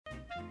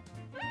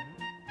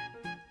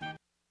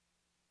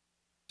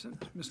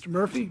Mr.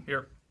 Murphy?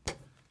 Here.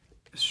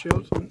 Ms.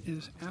 Shelton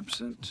is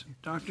absent.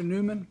 Dr.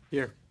 Newman?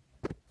 Here.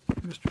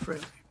 Mr.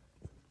 Fraley?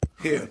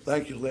 Here,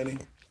 thank you, Lenny.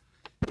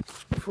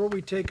 Before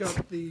we take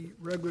up the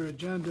regular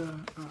agenda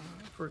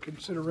for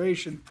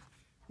consideration,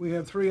 we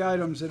have 3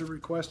 items that are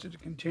requested a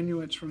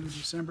continuance from the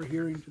December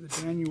hearing to the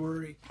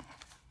January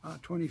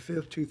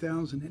 25th,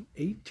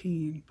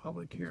 2018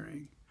 public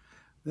hearing.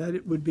 That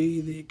it would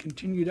be the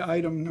continued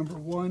item number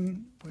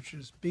 1, which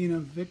is Bina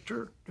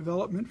Victor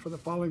Development for the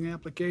following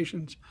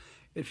applications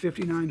at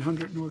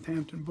 5900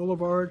 Northampton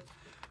Boulevard.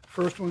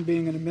 First one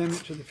being an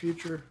amendment to the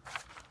future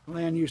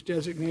land use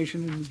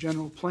designation in the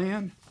general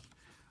plan.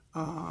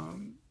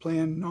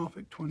 Plan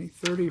Norfolk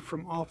 2030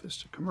 from office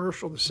to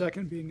commercial. The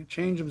second being a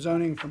change of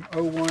zoning from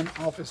O1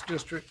 office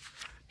district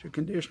to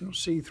conditional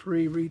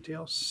C3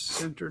 retail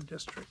center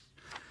district.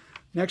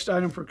 Next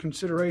item for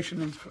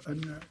consideration of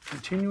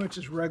continuance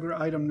is regular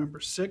item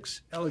number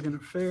 6, Elegant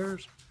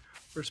Affairs,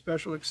 for a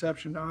special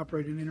exception to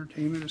operate an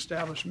entertainment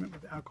establishment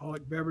with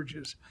alcoholic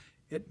beverages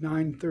at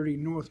 930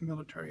 North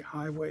Military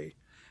Highway.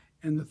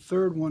 And the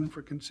third one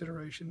for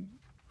consideration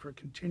for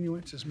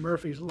continuance is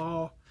Murphy's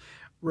Law,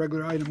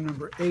 regular item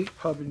number 8,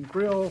 Pub and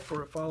Grill,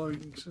 for a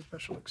following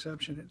special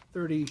exception at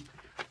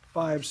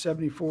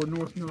 3574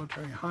 North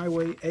Military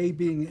Highway, A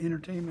being an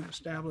entertainment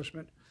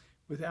establishment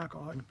with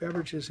alcoholic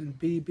beverages, and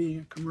B being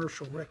a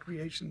commercial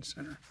recreation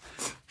center.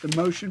 The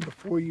motion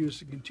before you is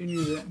to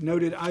continue the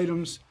noted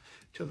items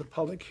till the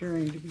public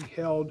hearing to be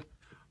held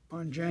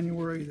on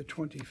January the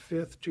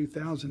 25th,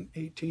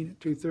 2018 at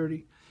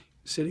 2:30,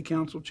 City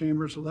Council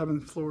Chambers,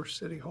 11th floor,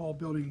 City Hall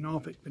Building,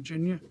 Norfolk,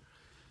 Virginia.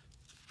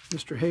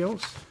 Mr.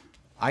 Hales?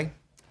 Aye.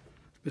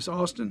 Ms.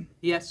 Austin?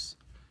 Yes.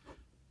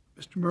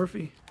 Mr.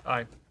 Murphy?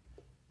 Aye.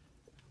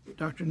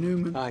 Dr.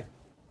 Newman? Aye.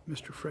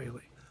 Mr.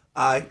 Fraley?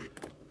 Aye.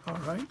 All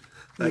right.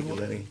 Thank you,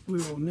 Lenny. We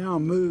will now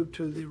move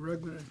to the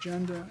regular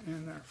agenda,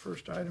 and our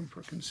first item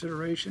for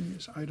consideration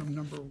is item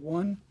number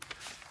 1,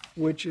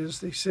 which is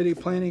the City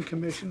Planning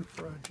Commission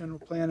for a general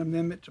plan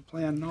amendment to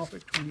Plan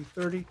Norfolk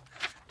 2030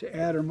 to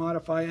add or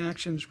modify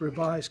actions,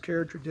 revise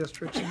character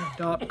districts, and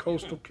adopt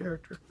coastal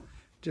character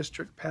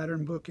district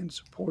pattern book in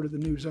support of the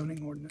new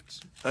zoning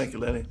ordinance. Thank you,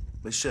 Lenny.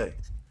 Ms. Shea.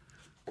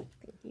 Thank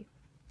you.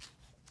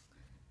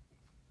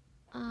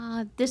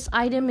 This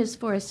item is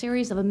for a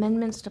series of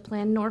amendments to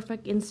Plan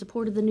Norfolk in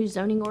support of the new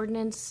zoning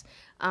ordinance,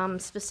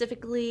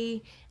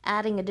 specifically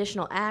adding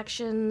additional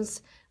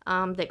actions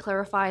that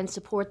clarify and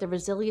support the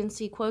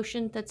resiliency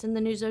quotient that's in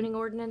the new zoning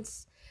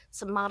ordinance,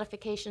 some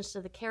modifications to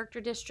the character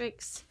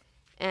districts,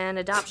 and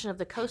adoption of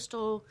the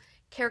coastal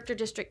character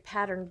district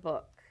pattern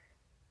book.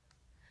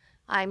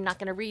 I'm not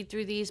going to read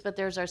through these, but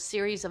there's a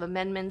series of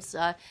amendments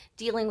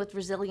dealing with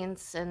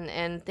resilience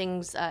and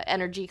things,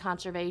 energy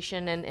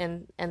conservation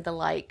and the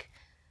like.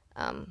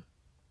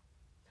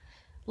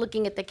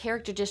 Looking at the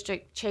character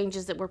district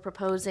changes that we're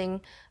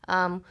proposing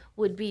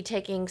would be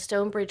taking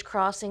Stonebridge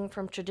Crossing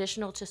from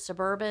traditional to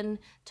suburban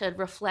to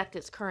reflect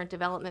its current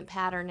development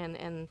pattern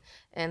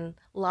and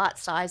lot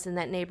size in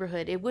that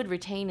neighborhood. It would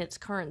retain its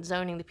current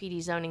zoning, the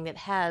PD zoning, that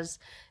has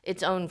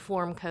its own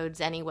form codes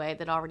anyway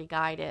that already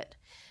guide it.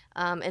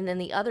 And then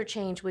the other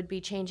change would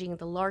be changing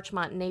the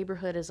Larchmont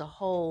neighborhood as a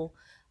whole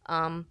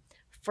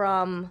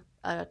from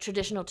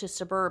traditional to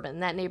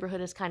suburban. That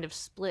neighborhood is kind of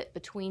split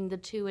between the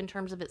two in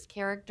terms of its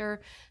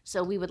character,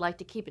 so we would like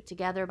to keep it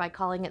together by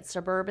calling it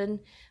suburban,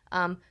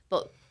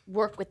 but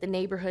work with the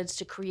neighborhoods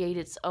to create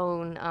its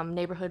own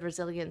neighborhood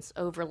resilience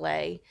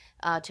overlay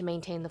to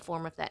maintain the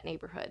form of that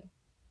neighborhood.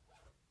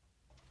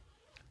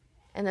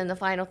 And then the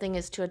final thing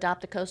is to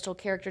adopt the coastal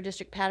character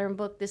district pattern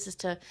book. This is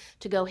to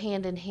go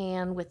hand in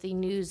hand with the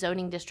new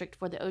zoning district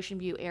for the Ocean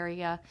View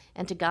area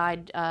and to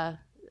guide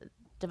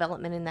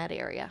development in that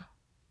area.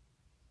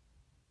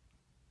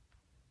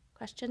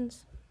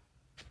 Questions?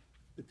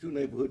 The 2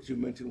 neighborhoods you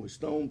mentioned were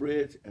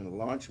Stonebridge and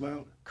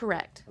Larchmont?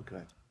 Correct.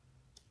 Okay.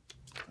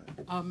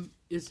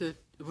 Is it,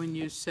 when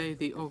you say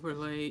the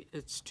overlay,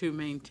 it's to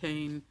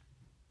maintain,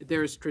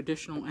 there's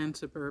traditional and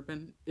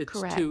suburban? It's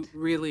Correct. To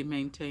really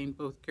maintain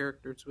both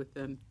characters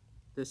within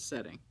this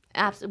setting?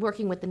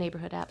 Working with the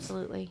neighborhood,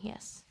 absolutely,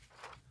 yes.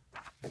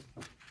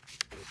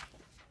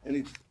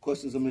 Any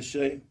questions of Ms.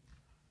 Shea?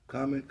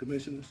 Comment,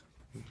 commissioners?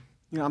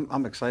 You know,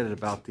 I'm excited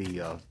about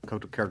the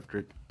coastal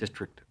character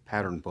district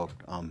pattern book.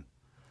 I'm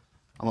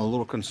a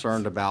little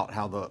concerned about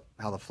how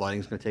the flooding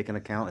is going to take into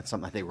account. It's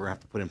something I think we're going to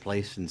have to put in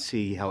place and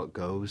see how it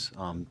goes.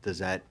 Does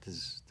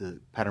the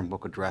pattern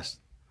book address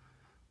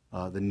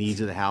the needs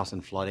of the house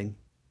and flooding?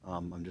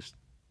 I'm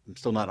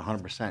still not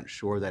 100%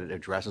 sure that it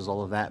addresses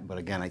all of that, but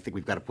again, I think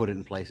we've got to put it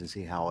in place and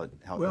see how it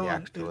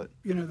reacts to it.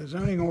 You know, the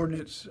zoning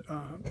ordinance,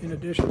 in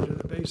addition to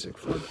the basic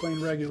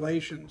floodplain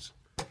regulations,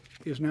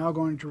 is now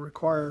going to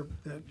require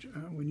that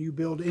when you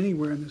build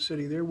anywhere in the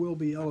city, there will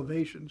be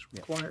elevations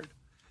required.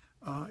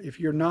 If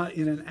you're not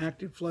in an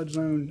active flood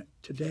zone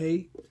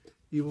today,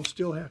 you will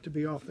still have to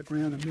be off the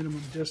ground a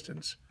minimum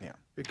distance,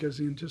 because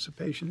the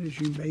anticipation is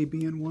you may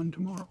be in one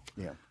tomorrow.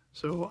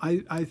 So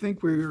I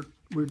think we're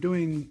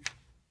doing,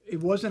 it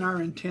wasn't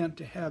our intent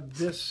to have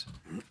this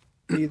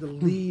be the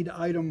lead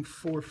item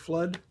for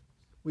flood.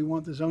 We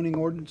want the zoning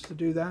ordinance to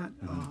do that.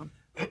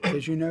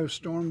 As you know,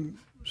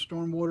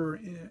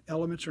 stormwater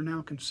elements are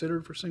now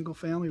considered for single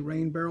family.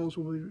 Rain barrels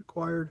will be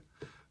required.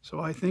 So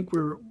I think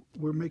we're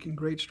making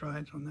great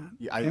strides on that.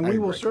 Yeah, and we I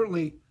will agree.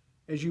 certainly,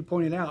 as you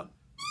pointed out,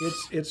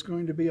 it's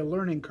going to be a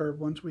learning curve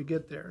once we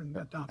get there and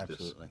adopt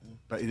Absolutely.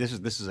 But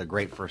this is a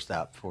great first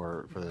step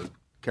for the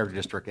character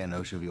district and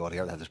Ocean View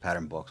altogether to have this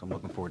pattern book. So I'm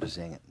looking forward to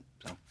seeing it.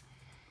 So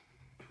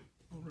this.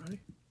 All righty.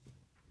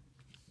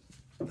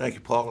 Thank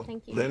you, Paula.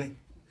 Thank you. Lenny?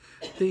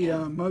 The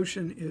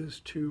motion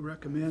is to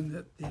recommend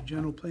that the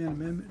general plan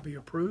amendment be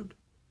approved.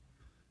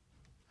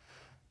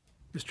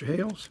 Mr.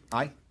 Hales,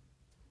 aye.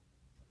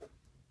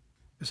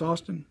 Ms.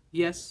 Austin,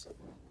 Yes.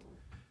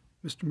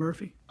 Mr.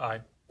 Murphy,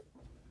 Aye.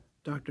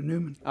 Dr.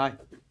 Newman, Aye.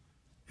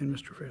 and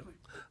Mr. Fraley.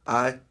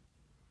 Aye.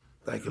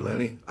 Thank you,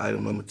 Lenny.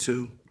 Item number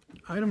 2.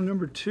 Item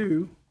number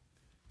 2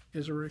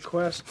 is a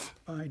request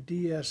by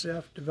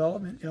DSF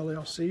Development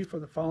LLC for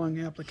the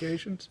following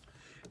applications.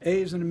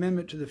 A is an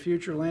amendment to the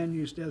future land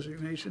use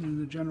designation in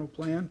the general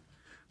plan,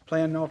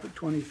 Plan Norfolk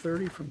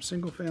 2030, from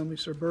single-family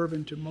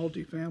suburban to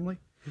multifamily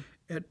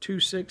at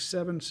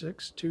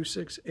 2676,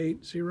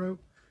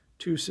 2680,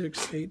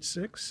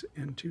 2686,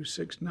 and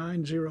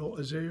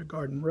 2690 Azalea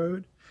Garden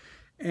Road,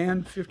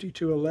 and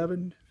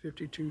 5211,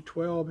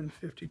 5212, and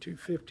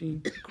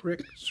 5215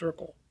 Crick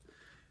Circle.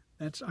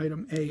 That's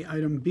item A.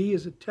 Item B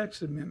is a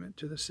text amendment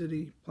to the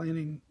city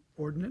planning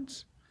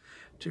ordinance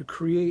to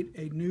create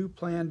a new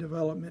plan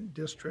development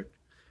district,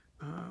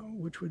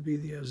 which would be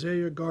the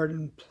Azalea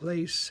Garden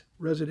Place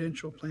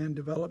Residential Plan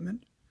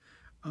Development,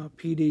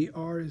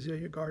 PDR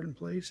Azalea Garden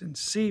Place, and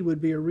C would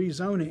be a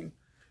rezoning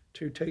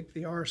to take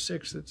the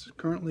R6 that's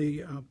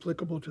currently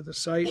applicable to the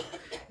site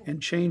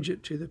and change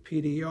it to the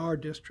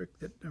PDR district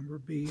that number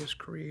B is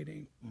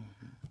creating.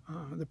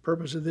 The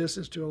purpose of this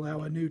is to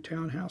allow a new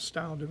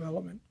townhouse-style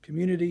development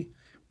community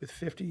with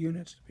 50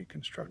 units to be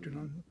constructed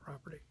on the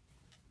property.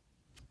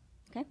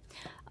 Okay.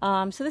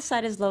 So this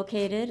site is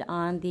located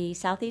on the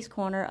southeast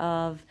corner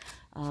of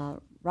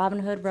Robin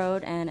Hood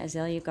Road and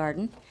Azalea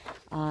Garden.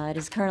 It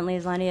is currently,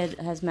 as Lenny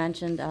has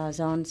mentioned,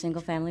 zoned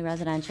single-family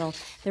residential.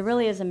 There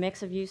really is a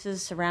mix of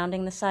uses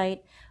surrounding the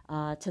site.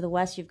 To the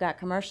west, you've got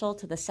commercial.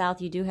 To the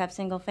south, you do have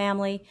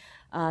single-family.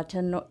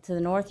 To the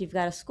north, you've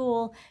got a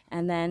school.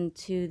 And then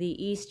to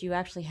the east, you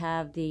actually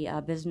have the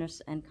Business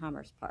and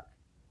Commerce Park.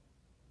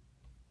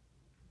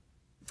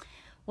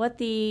 What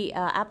the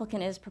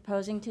applicant is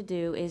proposing to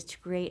do is to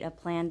create a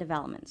planned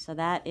development. So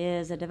that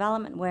is a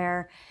development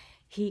where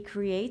he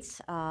creates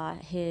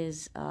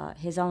his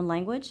own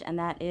language, and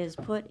that is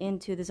put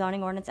into the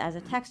zoning ordinance as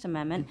a text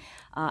amendment,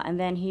 and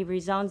then he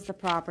rezones the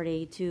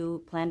property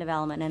to planned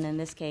development, and in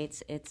this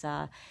case, it's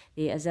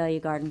the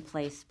Azalea Garden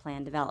Place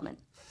planned development.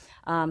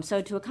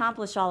 So to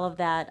accomplish all of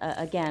that,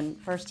 again,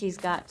 first he's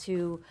got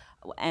to,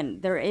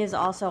 and there is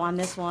also on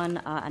this one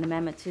an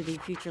amendment to the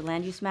future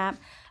land use map.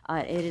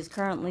 It is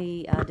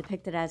currently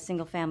depicted as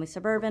single-family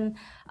suburban,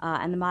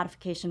 and the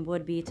modification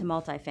would be to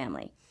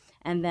multifamily.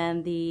 And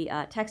then the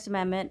text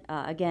amendment,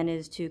 again,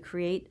 is to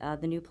create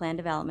the new plan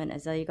development,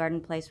 Azalea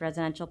Garden Place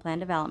residential plan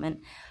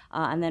development,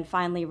 and then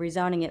finally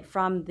rezoning it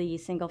from the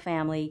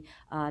single-family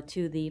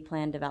to the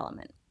plan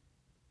development.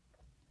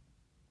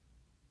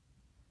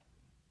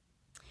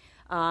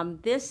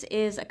 This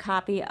is a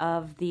copy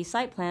of the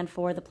site plan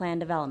for the plan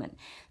development.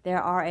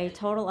 There are a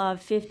total of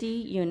 50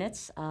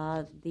 units.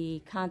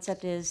 The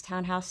concept is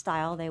townhouse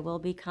style. They will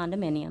be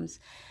condominiums.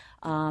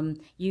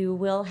 You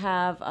will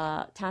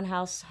have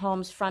townhouse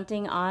homes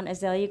fronting on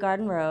Azalea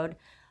Garden Road.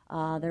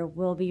 There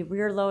will be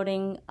rear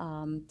loading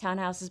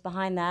townhouses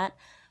behind that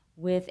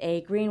with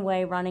a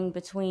greenway running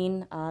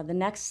between the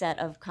next set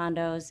of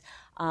condos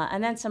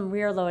and then some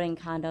rear loading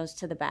condos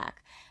to the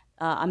back.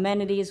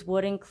 Amenities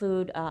would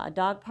include a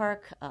dog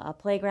park, a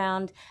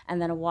playground,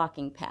 and then a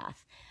walking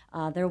path.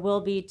 There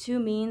will be two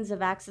means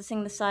of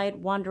accessing the site,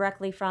 one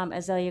directly from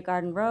Azalea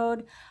Garden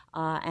Road,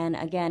 and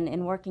again,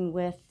 in working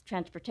with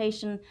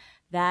transportation,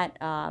 that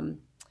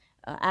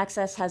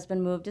access has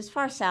been moved as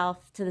far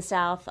south to the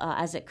south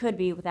as it could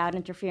be without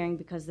interfering,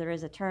 because there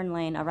is a turn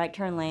lane, a right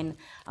turn lane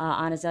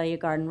on Azalea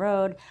Garden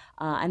Road,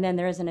 and then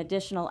there is an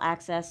additional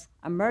access,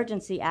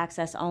 emergency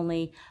access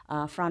only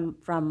from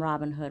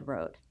Robin Hood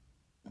Road.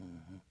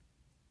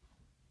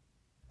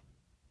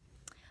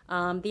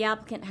 The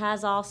applicant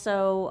has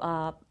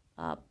also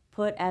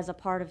put as a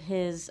part of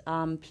his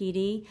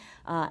PD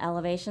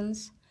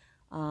elevations.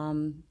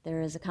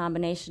 There is a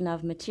combination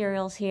of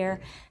materials here,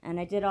 and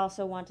I did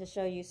also want to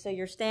show you, so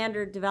your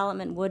standard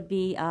development would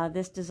be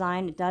this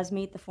design. It does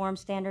meet the form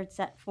standards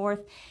set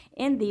forth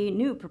in the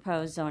new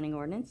proposed zoning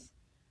ordinance.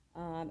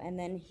 And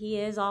then he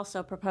is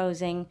also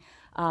proposing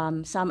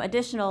some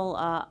additional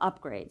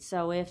upgrades.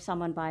 So if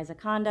someone buys a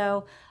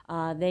condo,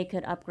 they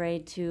could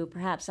upgrade to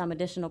perhaps some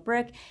additional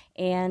brick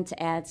and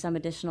to add some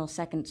additional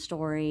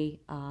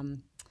second-story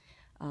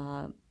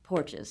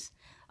porches.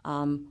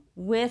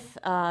 With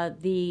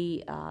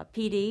the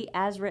PD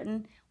as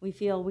written, We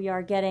feel we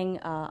are getting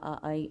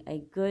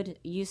a good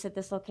use at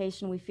this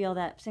location. We feel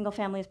that single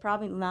family is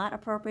probably not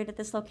appropriate at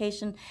this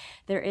location.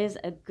 There is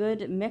a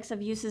good mix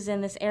of uses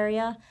in this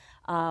area.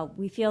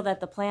 We feel that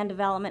the plan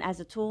development as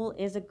a tool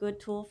is a good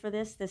tool for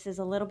this. This is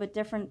a little bit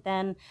different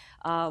than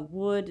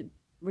would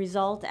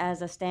result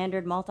as a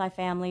standard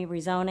multifamily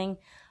rezoning.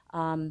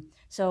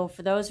 So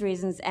for those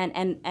reasons,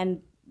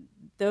 and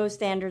those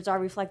standards are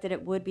reflected,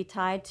 it would be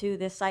tied to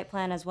this site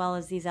plan as well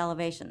as these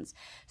elevations.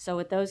 So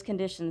with those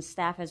conditions,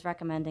 staff is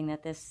recommending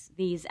that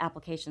these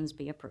applications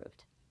be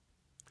approved.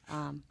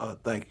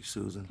 Thank you,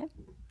 Susan. Okay.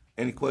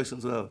 Any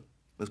questions of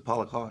Ms.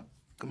 Pollock,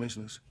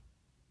 commissioners?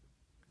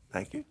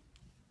 Thank you.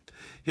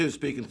 Here to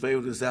speak in favor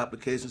of this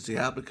application is the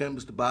applicant,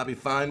 Mr. Bobby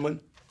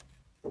Feynman.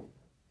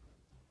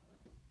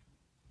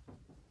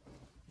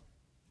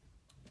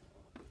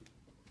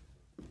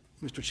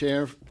 Mr.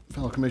 Chair,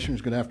 fellow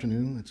commissioners, good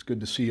afternoon. It's good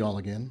to see you all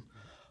again.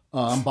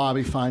 I'm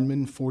Bobby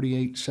Feynman,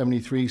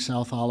 4873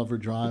 South Oliver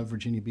Drive,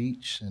 Virginia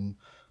Beach, and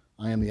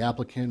I am the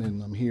applicant,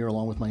 and I'm here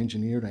along with my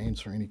engineer to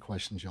answer any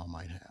questions y'all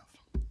might have.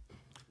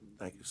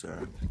 Thank you,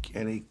 sir. Thank you.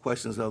 Any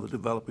questions of the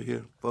developer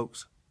here,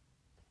 folks?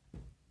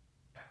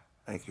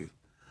 Thank you.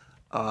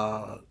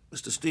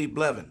 Mr. Steve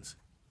Blevins.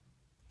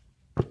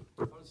 I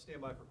want to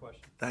stand by for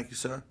questions. Thank you,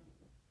 sir.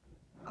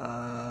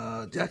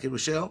 Jackie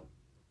Rochelle.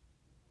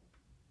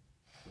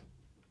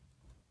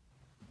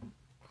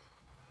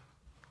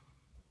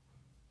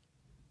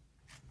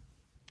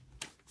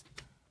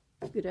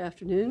 Good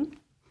afternoon.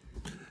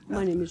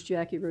 My name is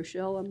Jackie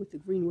Rochelle. I'm with the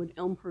Greenwood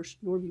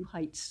Elmhurst Norview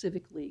Heights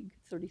Civic League,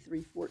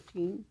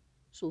 3314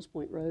 Souls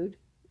Point Road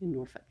in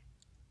Norfolk.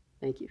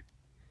 Thank you.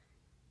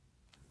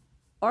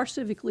 Our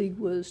Civic League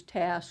was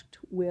tasked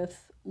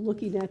with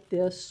looking at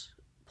this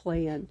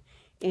plan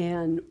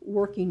and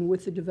working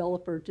with the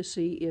developer to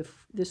see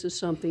if this is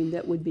something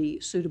that would be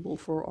suitable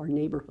for our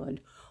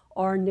neighborhood.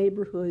 Our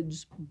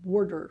neighborhoods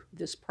border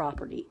this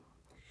property.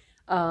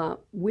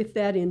 With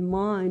that in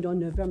mind, on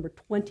November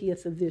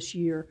 20th of this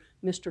year,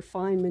 Mr.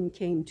 Feynman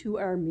came to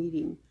our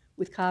meeting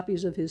with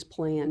copies of his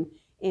plan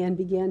and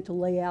began to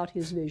lay out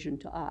his vision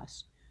to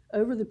us.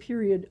 Over the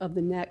period of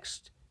the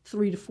next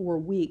 3 to 4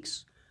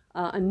 weeks,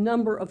 a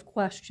number of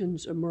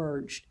questions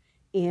emerged,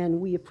 and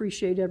we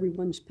appreciate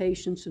everyone's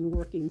patience in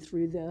working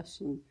through this.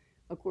 And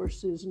of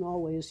course, as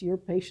always, your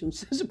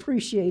patience is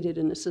appreciated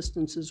and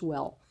assistance as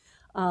well.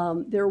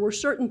 There were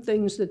certain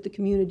things that the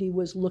community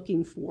was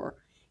looking for.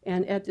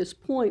 And at this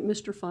point,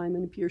 Mr.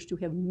 Feynman appears to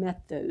have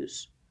met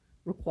those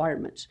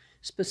requirements,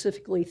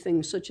 specifically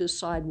things such as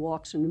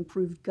sidewalks and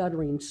improved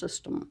guttering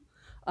system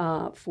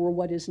for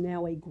what is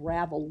now a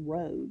gravel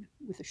road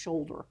with a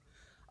shoulder.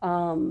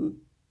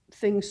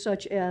 Things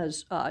such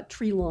as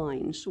tree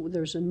lines. So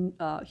there's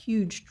a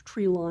huge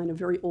tree line of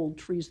very old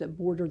trees that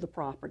border the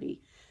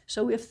property.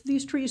 So if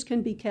these trees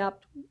can be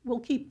kept, we'll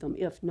keep them.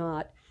 If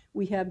not,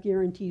 we have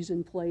guarantees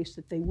in place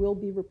that they will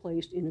be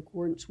replaced in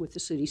accordance with the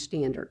city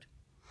standard.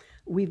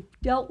 We've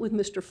dealt with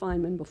Mr.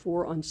 Feynman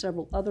before on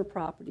several other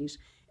properties,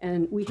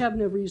 and we have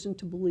no reason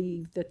to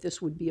believe that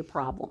this would be a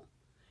problem.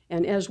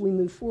 And as we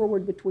move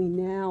forward between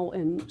now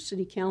and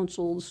City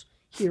Council's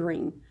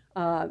hearing,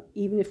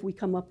 even if we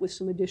come up with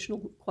some additional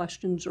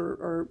questions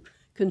or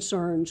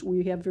concerns,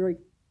 we have very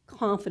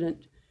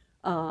confident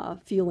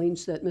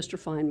feelings that Mr.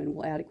 Feynman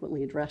will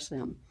adequately address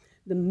them.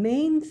 The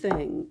main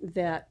thing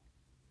that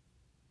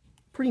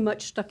pretty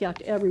much stuck out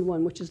to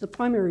everyone, which is the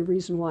primary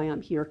reason why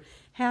I'm here,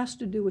 has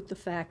to do with the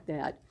fact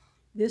that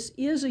this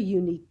is a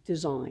unique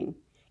design,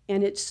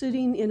 and it's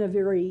sitting in a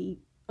very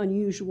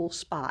unusual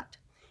spot.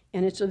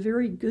 And it's a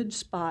very good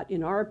spot,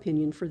 in our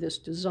opinion, for this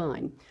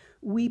design.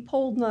 We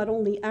polled not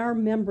only our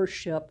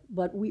membership,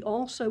 but we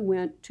also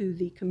went to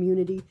the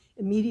community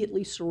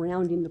immediately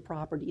surrounding the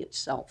property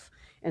itself,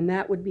 and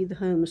that would be the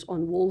homes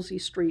on Woolsey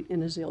Street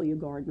and Azalea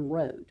Garden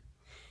Road.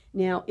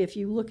 Now, if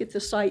you look at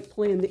the site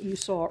plan that you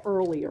saw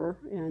earlier,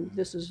 and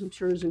this is, I'm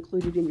sure, is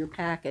included in your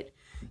packet,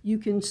 you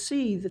can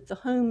see that the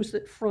homes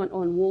that front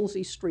on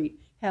Woolsey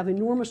Street have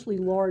enormously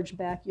large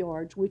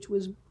backyards, which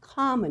was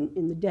common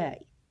in the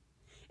day.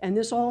 And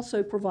this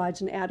also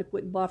provides an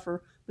adequate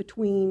buffer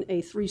between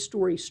a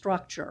 3-story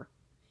structure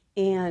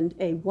and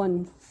a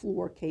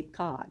 1-floor Cape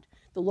Cod.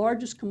 The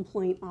largest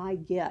complaint I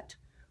get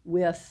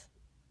with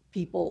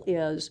people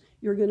is,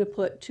 you're going to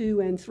put 2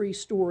 and 3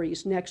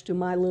 stories next to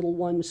my little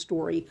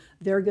 1-story.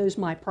 There goes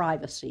my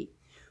privacy.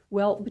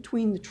 Well,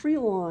 between the tree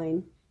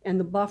line and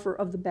the buffer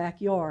of the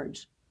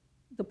backyards,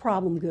 the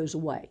problem goes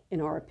away,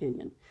 in our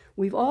opinion.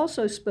 We've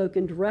also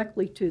spoken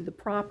directly to the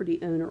property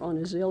owner on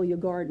Azalea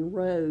Garden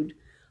Road.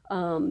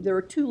 There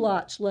are 2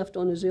 lots left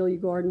on Azalea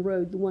Garden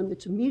Road, the one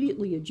that's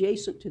immediately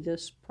adjacent to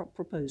this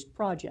proposed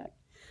project.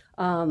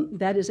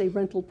 That is a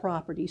rental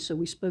property, so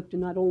we spoke to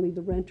not only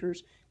the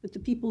renters, but the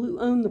people who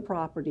own the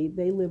property.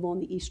 They live on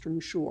the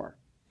eastern shore,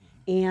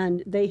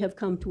 and they have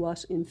come to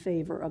us in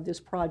favor of this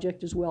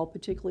project as well,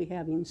 particularly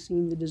having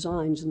seen the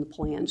designs and the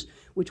plans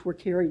which were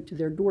carried to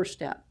their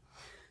doorstep.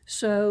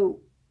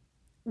 So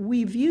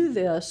we view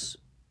this,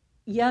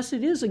 yes,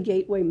 it is a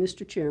gateway,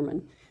 Mr.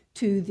 Chairman,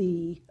 to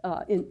the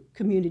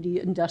community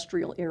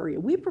industrial area.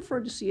 We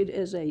prefer to see it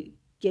as a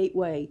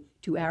gateway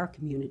to our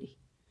community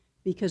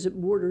because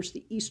it borders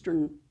the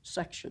eastern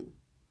section.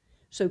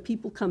 So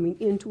people coming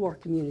into our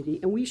community,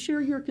 and we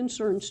share your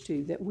concerns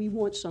too, that we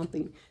want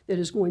something that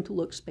is going to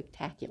look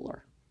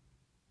spectacular.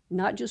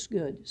 Not just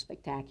good,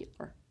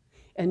 spectacular.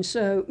 And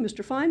so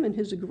Mr. Feynman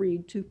has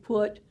agreed to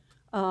put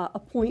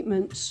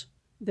appointments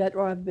that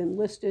have been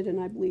listed and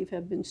I believe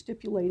have been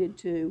stipulated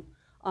to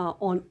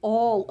on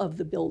all of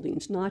the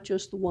buildings, not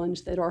just the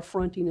ones that are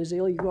fronting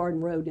Azalea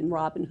Garden Road and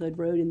Robin Hood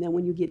Road, and then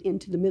when you get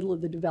into the middle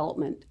of the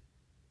development,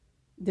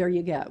 there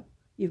you go.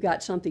 You've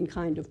got something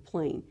kind of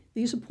plain.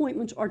 These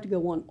appointments are to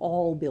go on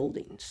all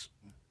buildings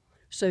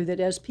so that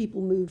as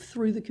people move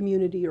through the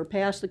community or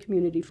past the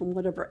community from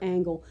whatever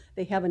angle,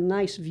 they have a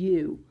nice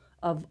view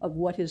of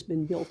what has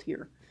been built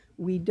here.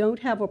 We don't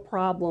have a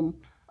problem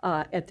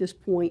at this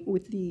point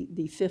with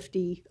the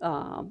 50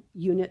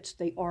 units.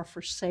 They are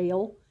for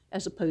sale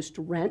as opposed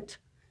to rent.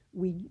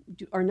 We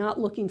are not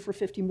looking for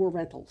 50 more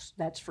rentals,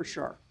 that's for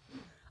sure.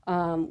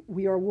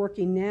 We are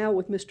working now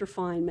with Mr.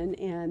 Feynman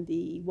and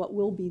what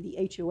will be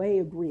the HOA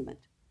agreement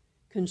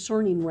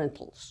concerning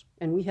rentals,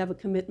 and we have a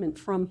commitment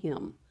from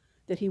him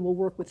that he will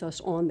work with us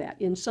on that.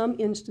 In some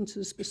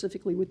instances,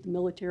 specifically with the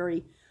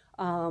military,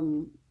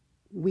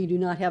 we do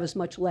not have as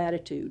much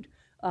latitude.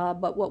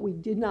 But what we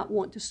did not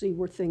want to see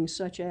were things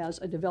such as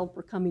a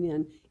developer coming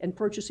in and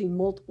purchasing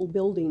multiple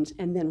buildings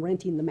and then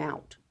renting them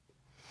out.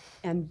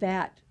 And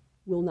that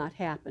will not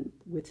happen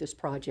with this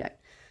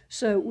project.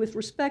 So with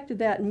respect to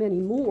that and many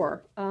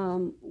more,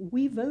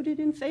 we voted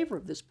in favor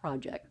of this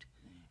project.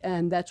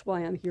 And that's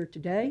why I'm here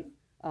today.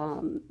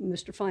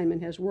 Mr.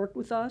 Feynman has worked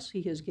with us.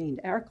 He has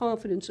gained our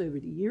confidence over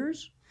the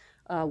years.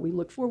 We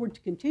look forward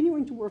to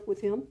continuing to work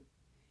with him.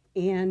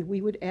 And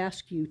we would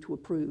ask you to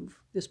approve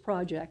this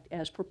project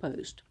as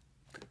proposed.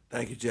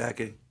 Thank you,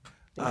 Jackie.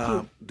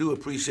 Thank you. Do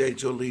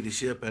appreciate your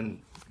leadership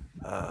and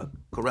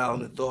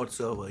corralling the thoughts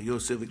of your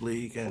civic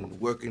league and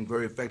working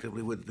very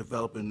effectively with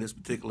developing this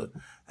particular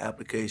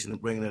application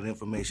and bringing that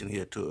information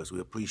here to us. We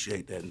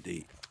appreciate that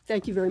indeed.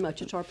 Thank you very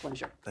much. It's our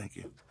pleasure. Thank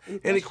you.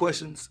 Any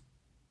questions,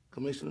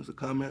 commissioners, or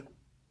comment?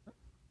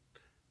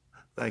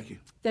 Thank you.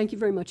 Thank you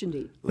very much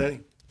indeed. Lenny?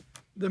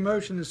 The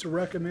motion is to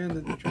recommend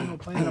that the general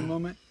plan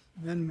amendment,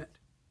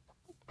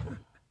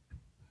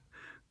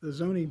 the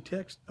zoning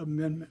text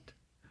amendment,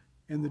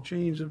 and the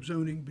change of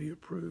zoning be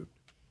approved.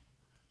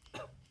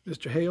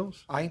 Mr.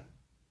 Hales? Aye.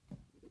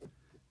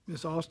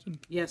 Ms. Austin?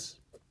 Yes.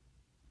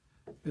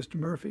 Mr.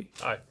 Murphy?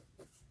 Aye.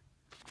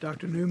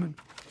 Dr. Newman?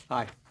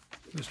 Aye.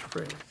 Mr.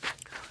 Fraley?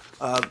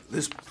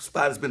 This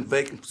spot has been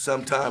vacant for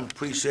some time.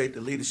 Appreciate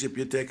the leadership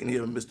you're taking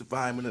here, Mr.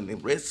 Feynman, and the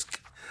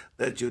risk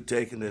that you're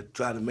taking to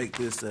try to make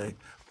this a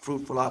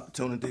fruitful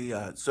opportunity.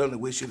 I certainly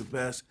wish you the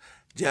best.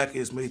 Jackie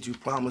has made you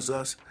promise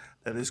us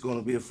that it's going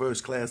to be a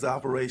first-class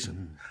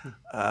operation.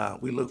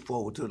 We look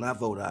forward to it, and I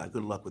vote aye.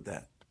 Good luck with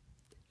that.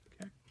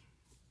 Okay.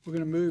 We're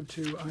going to move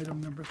to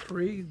item number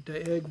 3,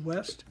 Daeg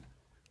West,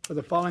 for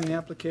the following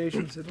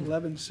applications at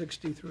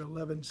 1160 through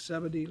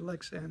 1170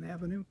 Lexan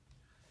Avenue.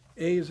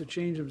 A is a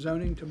change of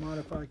zoning to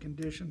modify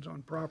conditions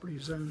on property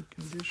zone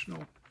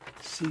conditional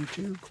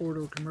C2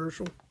 corridor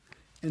commercial,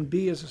 and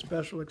B is a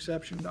special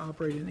exception to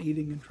operate an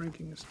eating and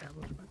drinking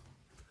establishment.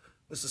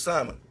 Mr.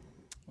 Simon?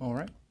 All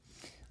right.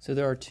 So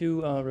there are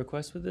two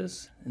requests with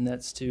this, and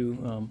that's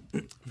to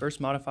first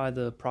modify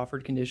the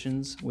proffered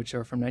conditions, which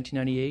are from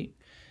 1998,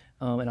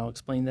 and I'll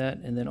explain that,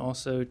 and then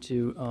also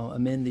to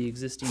amend the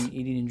existing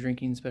eating and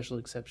drinking special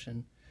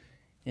exception.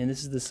 And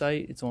this is the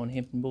site. It's on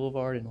Hampton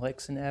Boulevard and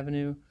Lexington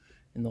Avenue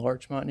in the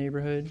Larchmont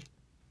neighborhood.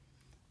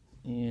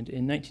 And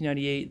in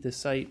 1998, the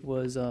site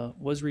was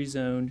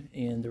rezoned,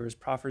 and there was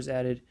proffers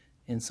added,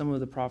 and some of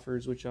the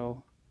proffers, which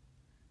I'll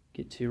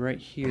get to right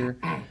here,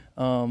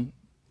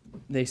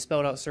 they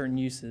spelled out certain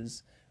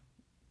uses.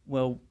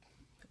 Well,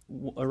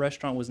 a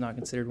restaurant was not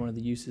considered one of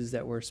the uses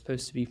that were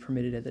supposed to be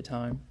permitted at the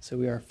time, so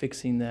we are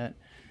fixing that.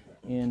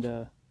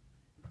 And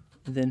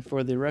then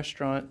for the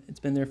restaurant, it's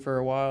been there for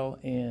a while,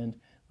 and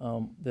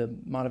the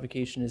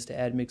modification is to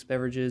add mixed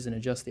beverages and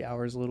adjust the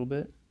hours a little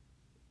bit.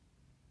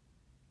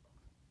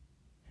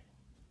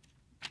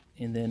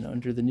 And then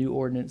under the new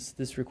ordinance,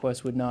 this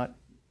request would not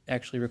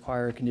actually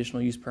require a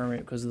conditional use permit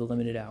because of the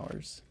limited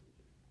hours.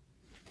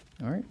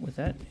 All right, with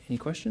that, any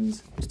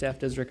questions? Staff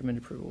does recommend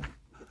approval.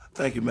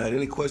 Thank you, Matt.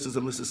 Any questions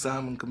of Mr.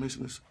 Simon,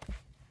 commissioners?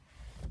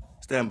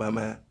 Stand by,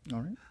 Matt.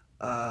 All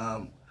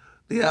right.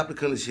 The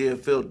applicant is here,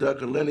 Phil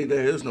Ducker. Lenny,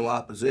 there is no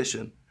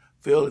opposition.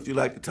 Phil, if you'd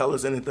like to tell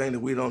us anything that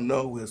we don't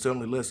know, we'll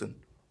certainly listen.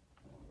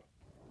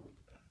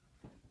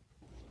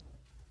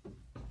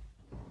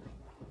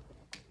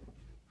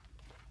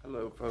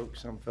 Hello,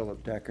 folks. I'm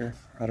Philip Decker.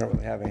 I don't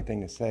really have anything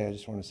to say. I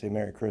just want to say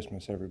Merry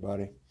Christmas,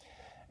 everybody.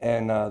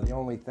 And the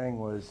only thing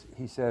was,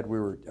 he said we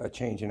were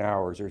changing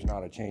hours. There's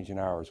not a change in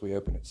hours. We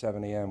open at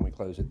 7 a.m. We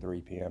close at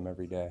 3 p.m.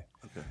 every day.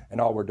 Okay. And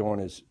all we're doing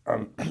is,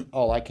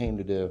 all I came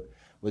to do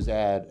was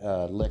add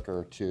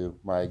liquor to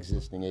my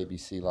existing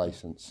ABC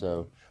license.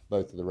 So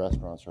both of the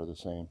restaurants are the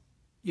same.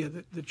 Yeah,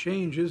 the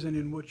change isn't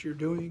in what you're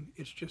doing,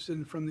 it's just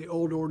in from the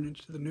old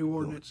ordinance to the new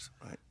ordinance.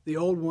 Right. The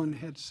old one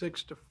had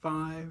 6 to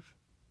 5,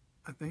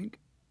 I think.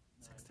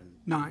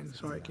 9,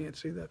 sorry, I can't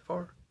see that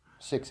far.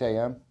 6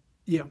 a.m.?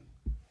 Yeah.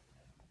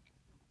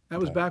 That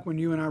was back when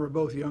you and I were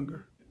both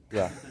younger.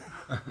 Yeah.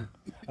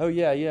 Oh,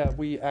 yeah.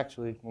 We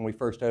actually, when we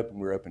first opened,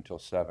 we were open till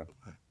 7.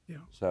 Yeah.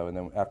 So, and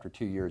then after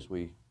 2 years,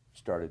 we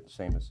started the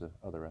same as the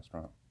other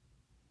restaurant.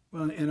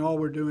 Well, and all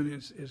we're doing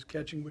is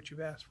catching what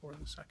you've asked for in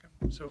the second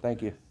one, so.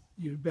 Thank you.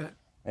 You bet.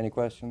 Any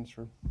questions?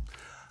 For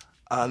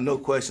No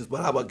questions,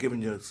 but how about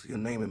giving your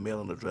name and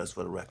mailing address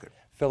for the record?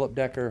 Philip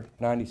Decker,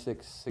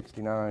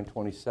 9669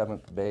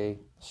 27th Bay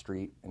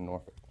Street in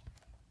Norfolk.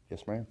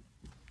 Yes, ma'am.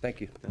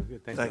 Thank you.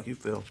 Thank you,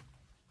 Phil.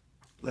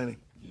 Lenny?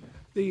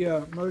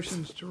 The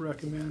motions to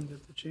recommend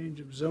that the change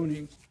of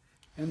zoning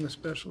and the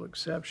special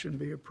exception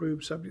be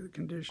approved subject to the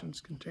conditions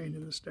contained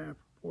in the staff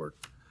report.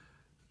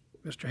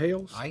 Mr.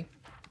 Hales? Aye.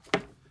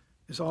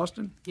 Ms.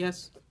 Austin?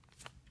 Yes.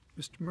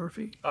 Mr.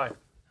 Murphy? Aye.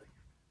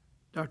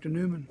 Dr.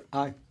 Newman?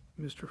 Aye.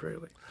 Mr.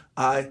 Fraley?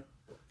 Aye.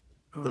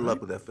 All Good right.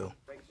 luck with that, Phil.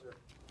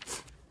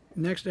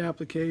 Next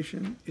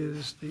application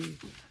is the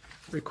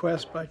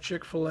request by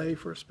Chick-fil-A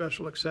for a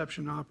special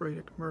exception to operate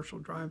a commercial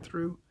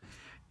drive-through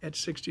at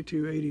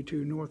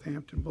 6282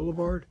 Northampton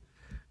Boulevard.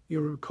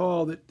 You'll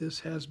recall that this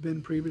has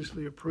been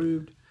previously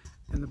approved,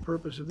 and the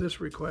purpose of this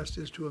request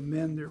is to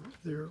amend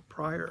their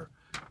prior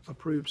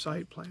approved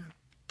site plan.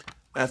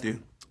 Matthew?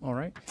 All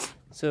right.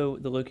 So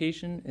the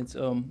location, it's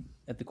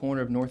at the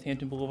corner of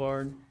Northampton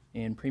Boulevard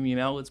and Premium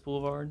Outlets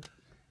Boulevard.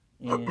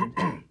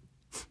 And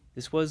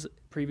this was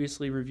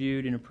previously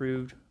reviewed and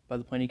approved by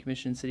the Planning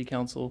Commission and City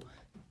Council.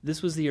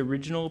 This was the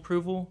original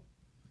approval,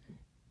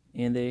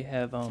 and they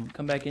have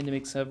come back in to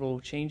make several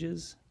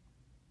changes.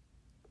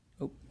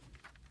 Oh,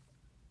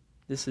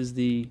 this is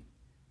the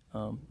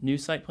new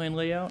site plan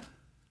layout.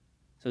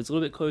 So it's a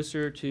little bit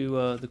closer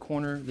to the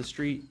corner of the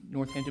street,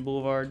 Northampton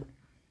Boulevard,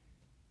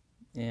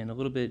 and a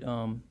little bit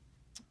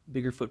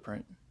bigger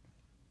footprint.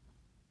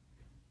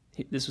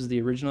 This was the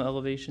original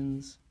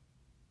elevations,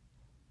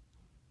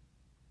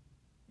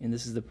 and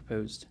this is the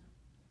proposed.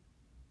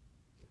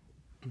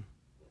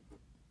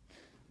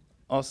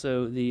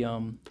 Also, the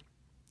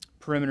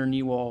perimeter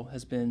knee wall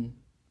has been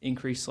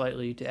increased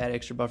slightly to add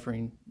extra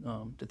buffering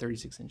to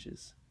 36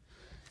 inches.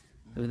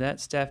 So with that,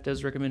 staff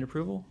does recommend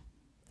approval.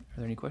 Are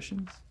there any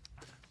questions?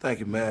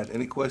 Thank you, Matt.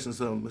 Any questions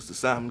of Mr.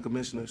 Simon,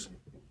 Commissioners?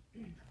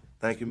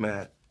 Thank you,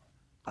 Matt.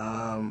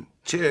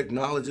 Chair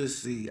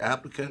acknowledges the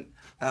applicant,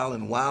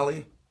 Alan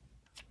Wiley.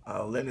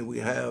 Lenny, we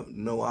have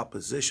no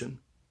opposition.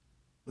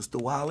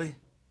 Mr. Wiley?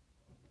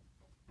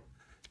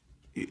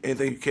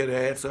 Anything you care to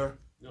add, sir?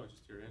 No,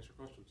 just here to answer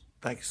questions.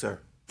 Thank you, sir.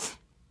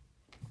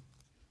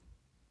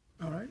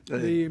 All right.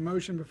 The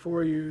motion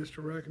before you is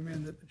to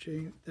recommend that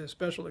the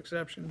special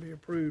exception be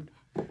approved,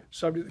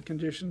 subject to the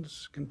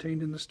conditions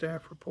contained in the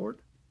staff report.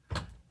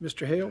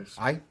 Mr. Hales?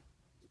 Aye.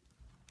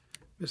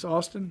 Ms.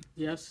 Austin?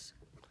 Yes.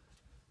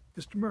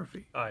 Mr.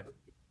 Murphy? Aye.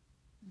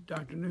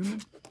 Dr.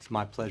 Newman? It's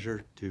my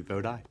pleasure to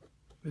vote aye.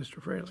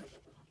 Mr. Fraley?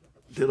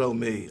 Ditto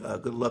me.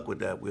 Good luck with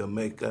that. We'll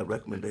make a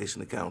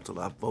recommendation to council.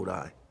 I vote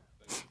aye.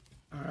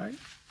 All right.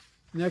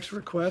 Next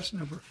request,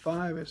 number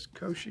 5, is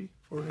Koshi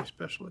for a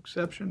special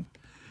exception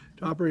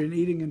to operate an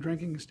eating and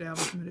drinking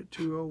establishment at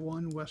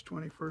 201 West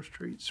 21st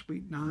Street,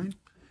 Suite 9.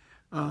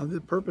 The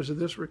purpose of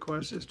this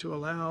request is to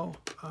allow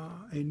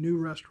a new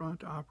restaurant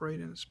to operate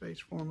in a space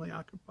formerly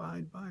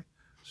occupied by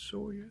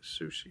Soya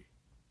Sushi.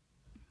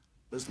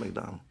 Ms.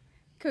 McDonald.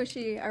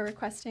 Koshi are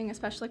requesting a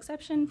special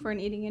exception for an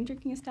eating and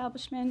drinking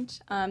establishment.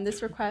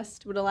 This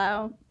request would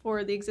allow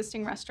for the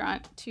existing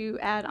restaurant to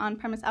add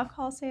on-premise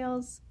alcohol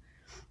sales.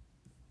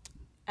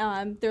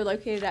 They're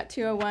located at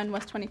 201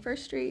 West 21st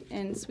Street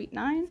in Suite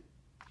 9.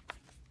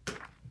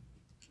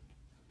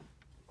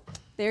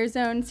 They're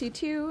Zone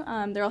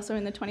C2. They're also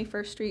in the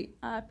 21st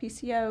Street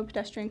PCO,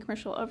 Pedestrian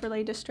Commercial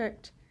Overlay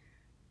District.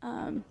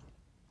 And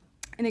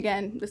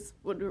again, this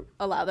would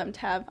allow them to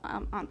have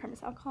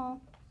on-premise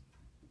alcohol.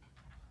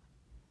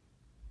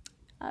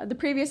 The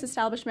previous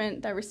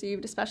establishment that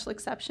received a special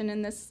exception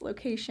in this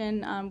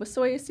location was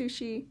Soya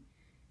Sushi,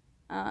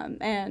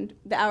 and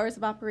the hours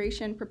of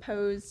operation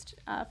proposed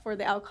for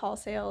the alcohol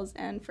sales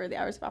and for the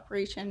hours of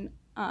operation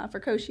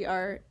for Koshi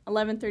are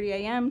 11:30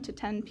 a.m. to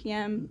 10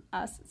 p.m.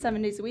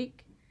 7 days a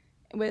week,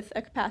 with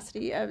a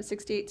capacity of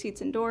 68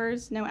 seats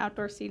indoors, no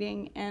outdoor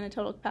seating, and a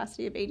total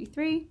capacity of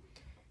 83.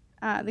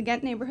 The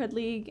Ghent Neighborhood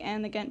League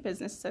and the Ghent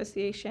Business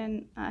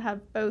Association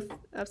have both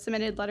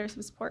submitted letters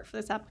of support for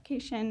this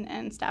application,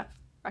 and staff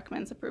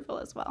recommends approval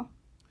as well.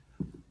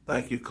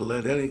 Thank you,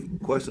 Colette. Any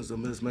questions of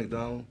Ms.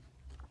 McDonald?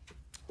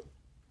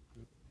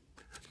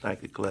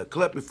 Thank you, Colette.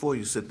 Colette, before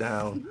you sit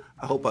down,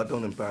 I hope I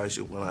don't embarrass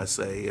you when I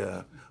say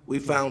we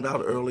found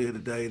out earlier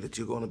today that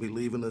you're going to be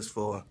leaving us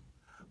for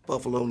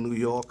Buffalo, New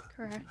York.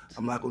 Correct.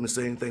 I'm not going to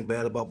say anything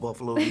bad about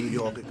Buffalo, New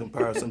York in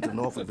comparison to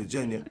Norfolk,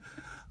 Virginia,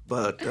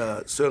 but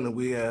certainly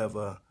we have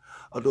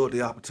adored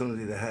the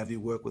opportunity to have you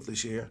work with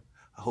us here.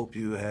 I hope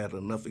you had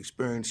enough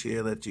experience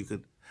here that you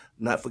could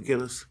not forget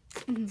us,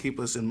 keep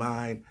us in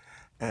mind,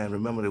 And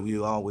remember that we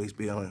will always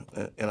be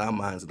in our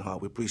minds and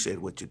heart. We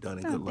appreciate what you've done,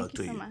 and good luck to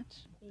Thank you you. so much.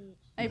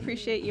 I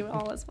appreciate you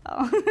all as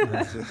well.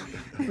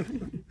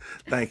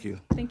 Thank you.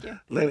 Thank you.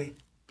 Lenny,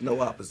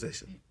 no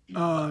opposition.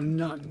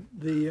 None.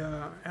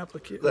 The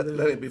applicant.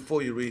 Lenny,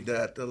 before you read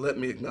that, let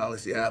me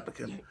acknowledge the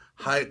applicant.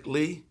 Hayek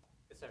Lee?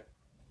 Yes, sir.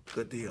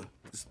 Good deal.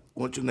 Just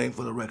want your name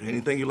for the record.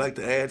 Anything you'd like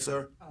to add,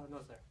 sir? No,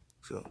 sir.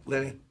 So,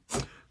 Lenny?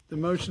 The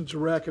motion to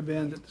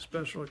recommend that the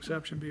special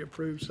exception be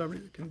approved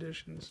subject to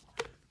conditions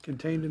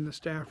contained in the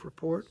staff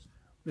report.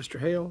 Mr.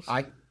 Hales?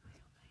 Aye.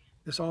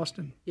 Ms.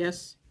 Austin?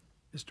 Yes.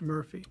 Mr.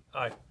 Murphy?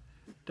 Aye.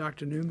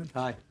 Dr. Newman?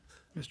 Aye.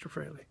 Mr.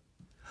 Fraley?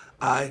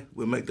 Aye.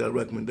 We'll make that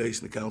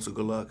recommendation to council.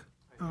 Good luck.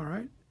 All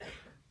right.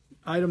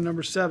 Item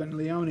number 7,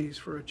 Leone's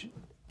for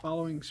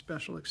following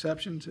special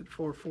exceptions at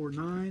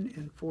 449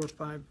 and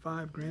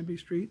 455 Granby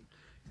Street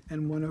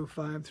and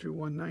 105 through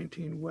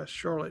 119 West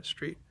Charlotte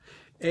Street.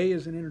 A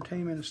is an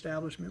entertainment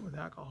establishment with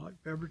alcoholic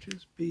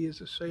beverages. B is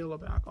a sale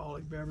of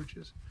alcoholic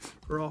beverages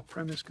for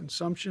off-premise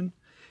consumption.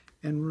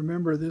 And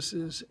remember, this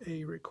is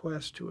a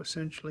request to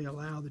essentially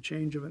allow the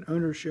change of an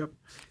ownership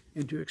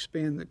and to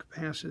expand the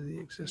capacity of the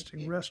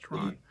existing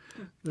restaurant.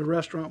 The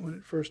restaurant, when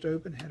it first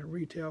opened, had a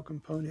retail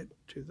component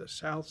to the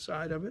south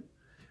side of it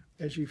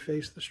as you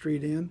face the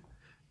street in.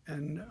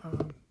 And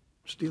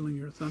stealing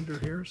your thunder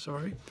here,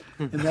 sorry.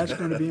 And that's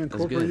going to be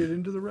incorporated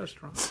into the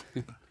restaurant.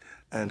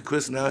 And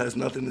Chris now has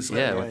nothing to say.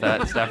 Yeah, with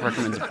that, staff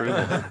recommends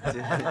approval.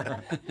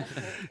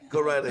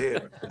 Go right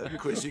ahead.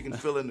 Chris, you can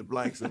fill in the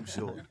blanks, I'm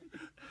sure.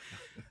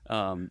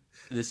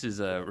 This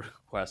is a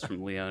request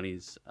from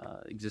Leone's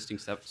existing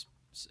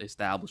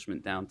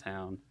establishment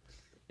downtown.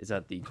 Is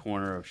at the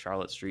corner of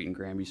Charlotte Street and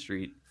Granby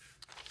Street.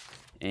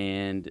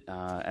 And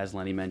as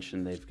Lenny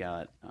mentioned, they've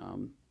got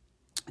an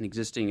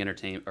existing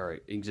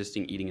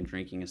existing eating and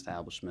drinking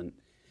establishment,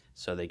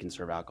 so they can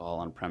serve alcohol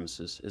on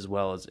premises, as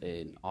well as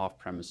an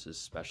off-premises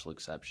special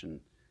exception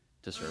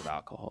to serve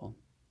alcohol.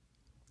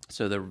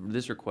 So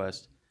this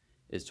request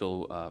is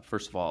to,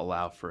 first of all,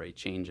 allow for a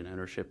change in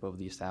ownership of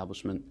the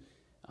establishment.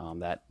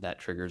 That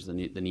triggers the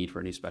need for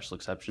a new special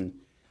exception,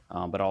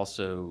 but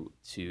also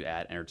to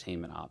add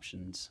entertainment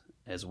options,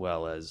 as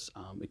well as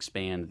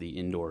expand the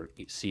indoor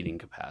seating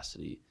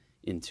capacity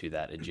into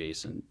that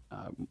adjacent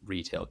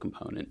retail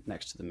component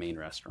next to the main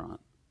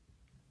restaurant.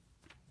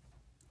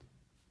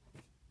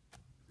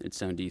 It's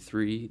Zone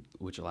D3,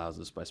 which allows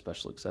this by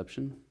special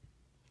exception.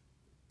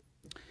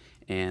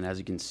 And as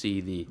you can see,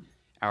 the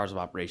hours of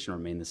operation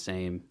remain the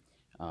same,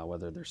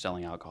 whether they're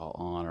selling alcohol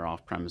on or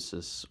off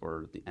premises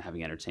or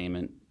having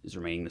entertainment is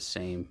remaining the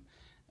same.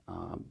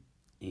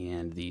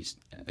 And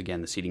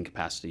again, the seating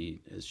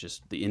capacity is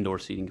just, the indoor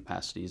seating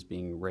capacity is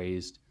being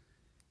raised.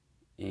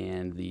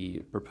 And the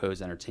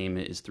proposed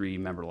entertainment is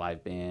 3-member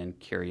live band,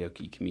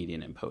 karaoke,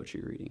 comedian, and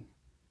poetry reading.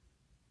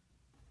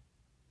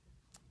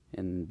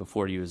 And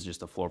before you is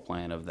just a floor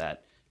plan of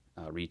that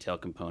retail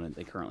component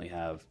they currently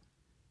have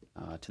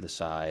to the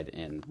side,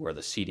 and where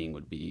the seating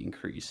would be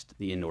increased.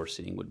 The indoor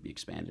seating would be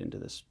expanded into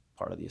this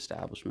part of the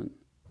establishment.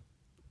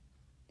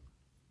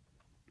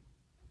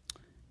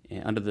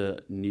 And under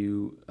the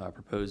new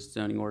proposed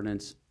zoning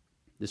ordinance,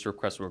 this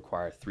request will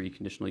require 3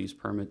 conditional use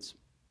permits.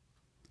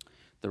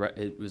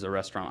 It was a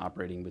restaurant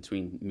operating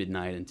between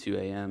midnight and 2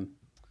 a.m.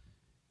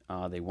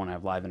 They want to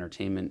have live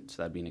entertainment,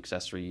 so that'd be an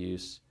accessory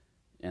use.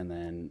 And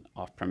then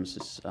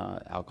off-premises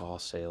alcohol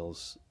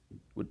sales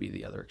would be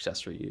the other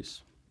accessory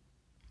use.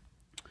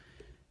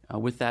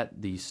 With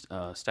that, the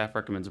staff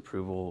recommends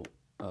approval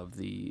of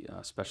the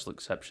special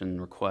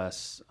exception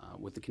requests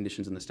with the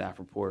conditions in the staff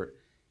report.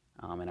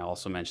 And I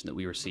also mentioned that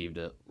we received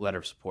a letter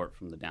of support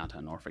from the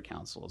Downtown Norfolk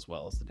Council as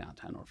well as the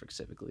Downtown Norfolk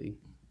Civic League.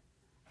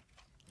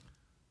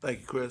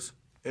 Thank you, Chris.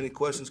 Any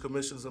questions,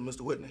 commissioners, of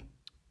Mr. Whitney?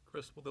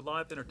 Chris, will the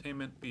live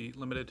entertainment be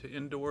limited to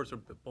indoors or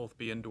both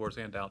be indoors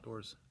and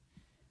outdoors?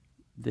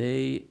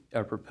 They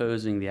are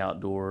proposing the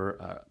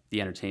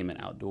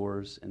entertainment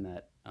outdoors in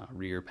that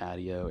rear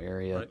patio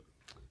area. Right.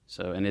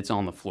 So, and it's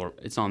on the floor.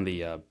 It's on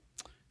the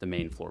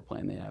main floor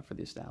plan they have for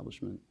the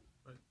establishment.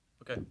 Right.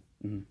 Okay.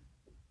 Mm-hmm.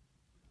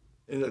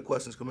 Any other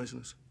questions,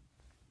 commissioners?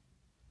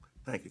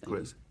 Thank you,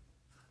 Chris.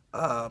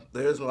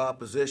 There is no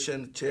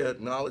opposition. The chair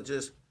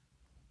acknowledges.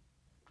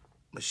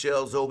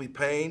 Michelle Zobe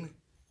Payne.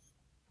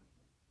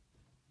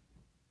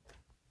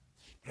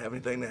 Have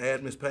anything to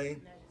add, Ms.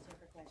 Payne? No, just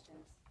for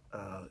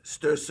questions.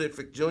 Stir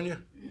Citric Jr.,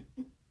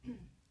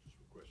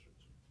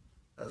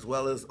 as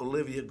well as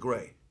Olivia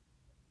Gray.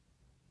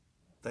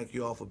 Thank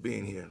you all for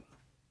being here.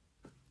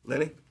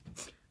 Lenny?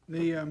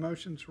 The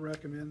motion to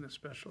recommend the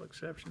special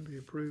exception be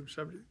approved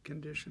subject to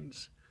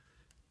conditions.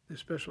 The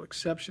special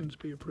exceptions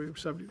be approved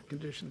subject to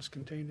conditions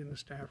contained in the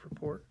staff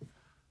report.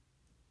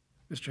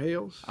 Mr.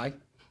 Hales? Aye.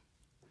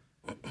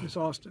 Ms.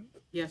 Austin?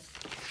 Yes.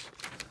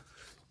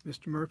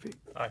 Mr. Murphy?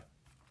 Aye.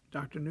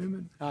 Dr.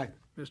 Newman? Aye.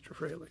 Mr.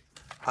 Fraley?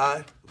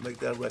 Aye. Make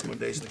that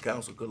recommendation to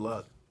council. Good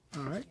luck.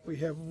 All right, we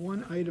have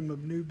one item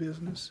of new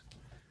business.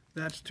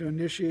 That's to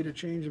initiate a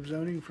change of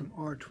zoning from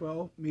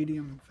R12,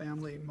 medium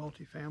family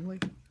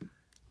multifamily,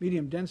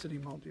 medium-density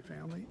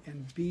multifamily,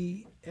 and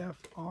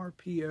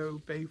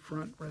BFRPO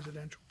Bayfront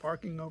Residential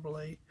Parking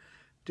Overlay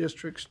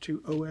Districts to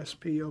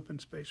OSP Open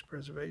Space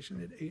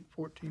Preservation at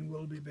 814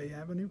 Willoughby Bay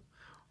Avenue,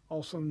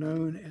 also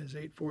known as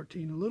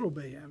 814 Little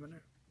Bay Avenue.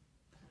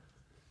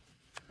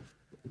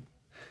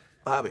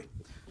 Bobby.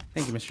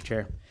 Thank you, Mr.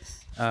 Chair.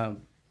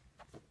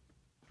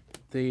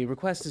 The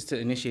request is to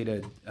initiate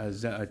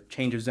a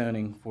change of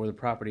zoning for the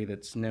property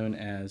that's known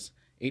as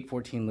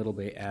 814 Little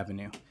Bay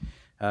Avenue.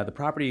 The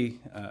property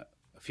a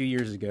few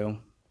years ago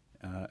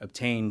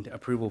obtained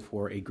approval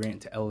for a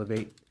grant to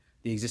elevate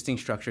the existing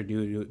structure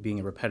due to it being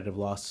a repetitive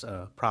loss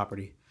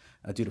property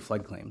due to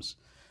flood claims.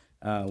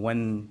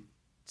 When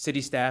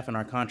city staff and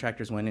our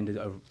contractors went in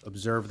to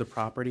observe the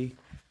property,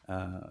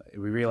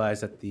 we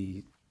realized that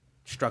the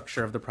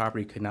structure of the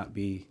property could not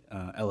be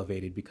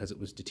elevated because it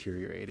was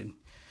deteriorated.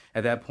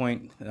 At that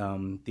point,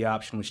 the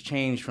option was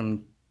changed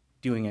from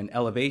doing an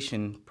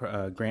elevation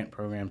grant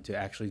program to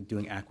actually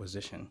doing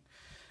acquisition.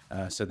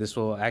 So this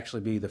will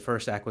actually be the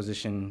first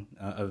acquisition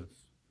of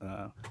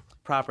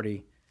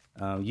property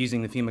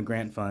using the FEMA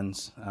grant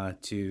funds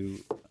to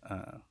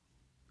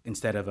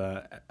instead of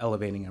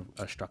elevating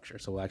a structure.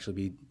 So we'll actually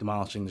be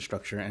demolishing the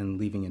structure and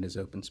leaving it as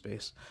open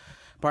space.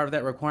 Part of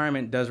that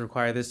requirement does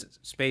require this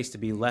space to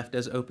be left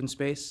as open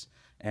space,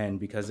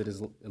 and because it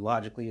is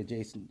logically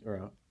adjacent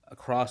or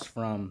across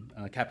from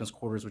Captain's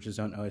Quarters, which is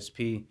zone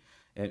OSP,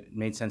 it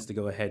made sense to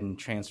go ahead and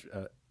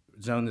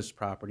zone this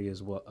property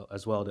as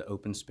well to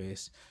open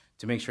space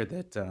to make sure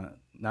that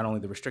not only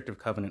the restrictive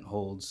covenant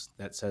holds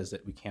that says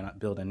that we cannot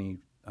build any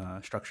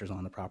structures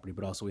on the property,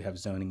 but also we have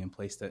zoning in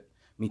place that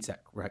meets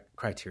that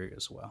criteria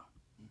as well.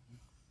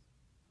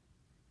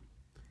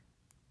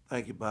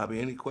 Thank you,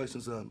 Bobby. Any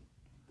questions on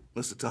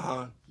Mr.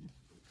 Tahan?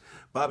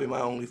 Bobby, my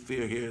only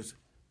fear here is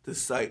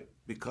this site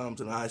becomes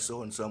an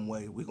eyesore in some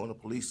way. We're going to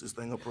police this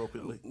thing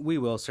appropriately? We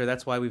will, sir.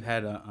 That's why we've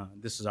had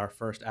this is our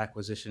first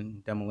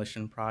acquisition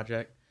demolition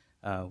project.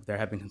 There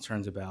have been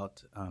concerns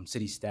about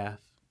city staff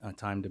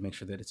time to make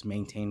sure that it's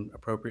maintained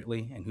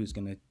appropriately and who's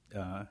going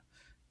to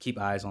keep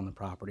eyes on the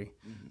property.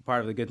 Mm-hmm.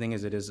 Part of the good thing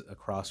is it is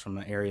across from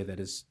an area that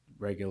is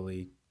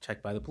regularly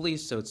checked by the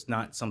police, so it's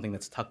not something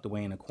that's tucked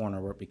away in a corner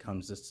where it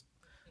becomes this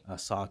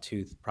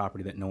sawtooth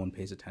property that no one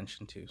pays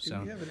attention to. Do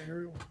you have an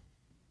aerial?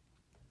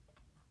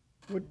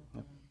 What?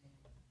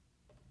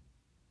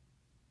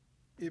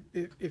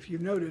 If you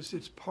notice,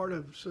 it's part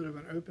of sort of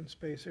an open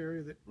space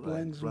area that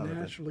blends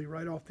naturally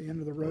right off the end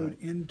of the road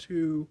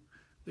into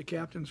the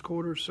captain's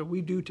quarters. So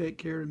we do take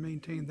care and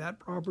maintain that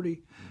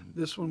property. Mm-hmm.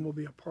 This one will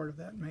be a part of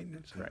that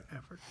maintenance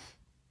effort.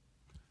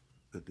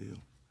 Good deal.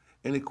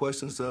 Any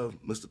questions of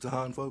Mr.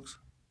 Tahan, folks?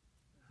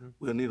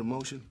 We'll need a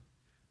motion.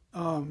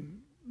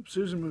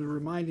 Susan was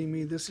reminding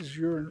me this is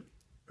your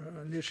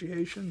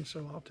initiation,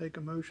 so I'll take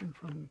a motion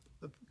from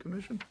the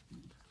commission.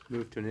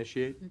 Move to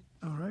initiate.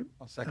 All right.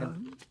 I'll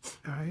second.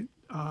 All right.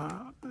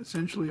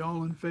 Essentially,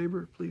 all in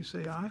favor, please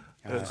say aye.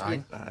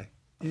 Aye. Aye.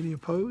 Any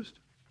opposed?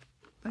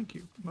 Thank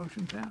you.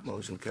 Motion passed.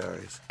 Motion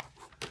carries.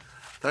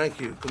 Thank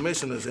you.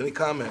 Commissioners, any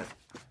comment?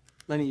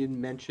 Lenny, you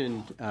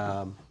mentioned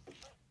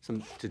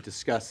some to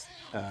discuss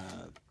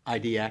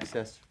ID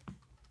access.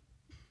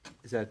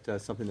 Is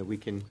that something that we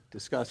can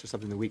discuss or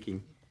something that we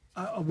can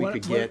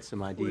could get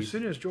some IDs? Well, as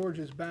soon as George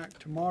is back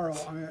tomorrow,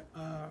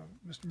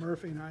 Mr.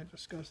 Murphy and I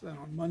discussed that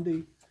on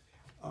Monday,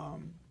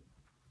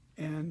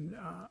 and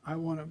I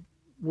want to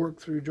work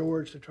through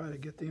George to try to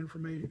get the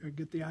information,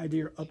 get the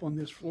idea up on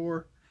this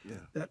floor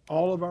that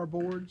all of our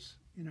boards,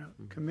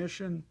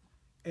 commission,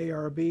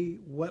 ARB,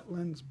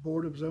 wetlands,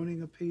 Board of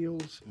Zoning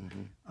Appeals,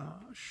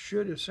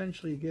 should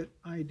essentially get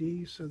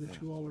IDs so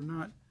that you all are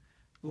not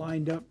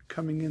lined up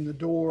coming in the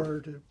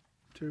door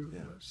to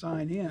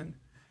sign in,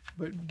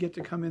 but get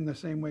to come in the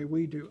same way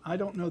we do. I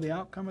don't know the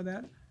outcome of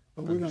that,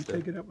 but we're going to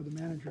take it up with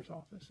the manager's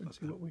office and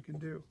see what we can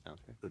do.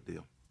 Okay. Good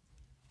deal.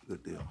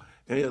 Good deal.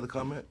 Any other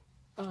comment?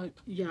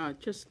 Yeah,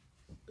 just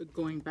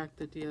going back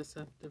to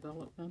DSF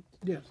development.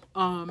 Yes.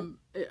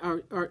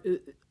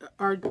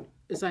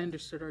 As I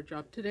understood our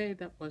job today,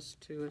 that was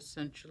to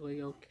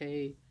essentially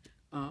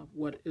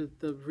what is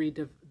the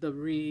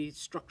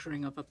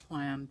restructuring of a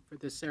plan for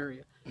this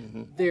area.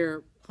 Mm-hmm.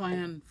 Their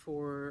plan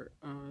for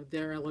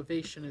their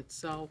elevation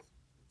itself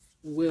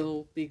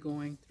will be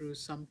going through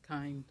some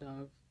kind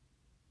of.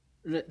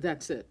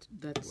 That's it.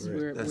 That's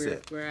where we're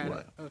at.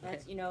 Right. Okay.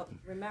 That's,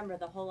 remember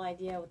the whole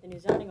idea with the new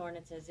zoning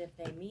ordinance is if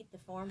they meet the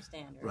form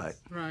standards. Right.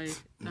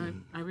 Right. Mm-hmm.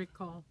 I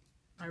recall.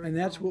 And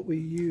that's what we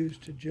use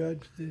to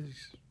judge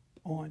these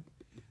on.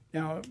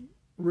 Now,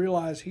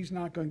 realize he's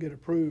not going to get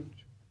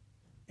approved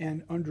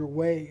and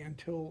underway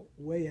until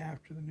way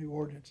after the new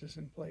ordinance is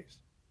in place.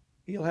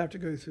 He'll have to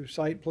go through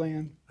site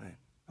plan. Right.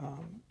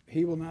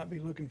 He will not be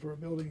looking for a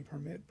building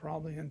permit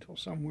probably until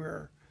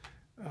somewhere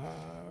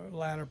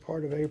latter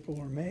part of April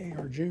or May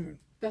or June.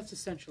 That's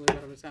essentially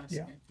what I was asking.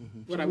 Yeah.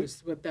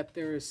 Mm-hmm.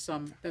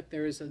 That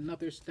there is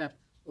another step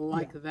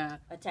like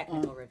that. A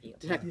technical review.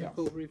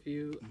 Technical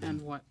review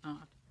and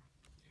whatnot.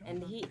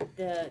 And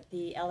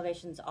the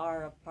elevations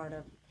are a part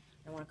of,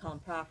 I don't want to call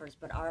them proffers,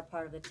 but are a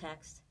part of the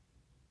text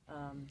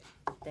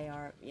They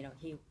are,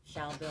 he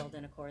shall build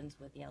in accordance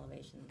with the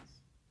elevations.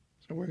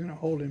 So we're going to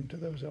hold him to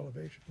those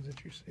elevations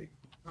that you see.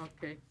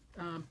 Okay.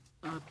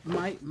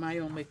 My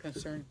only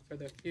concern for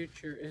the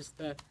future is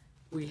that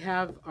we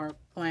have our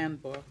plan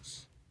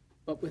books,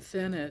 but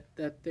within it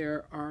that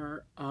there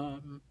are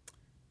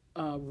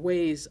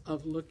ways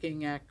of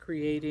looking at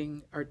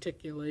creating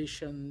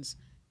articulations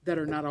that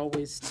are not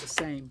always the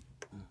same,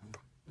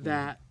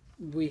 that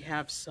we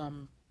have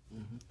some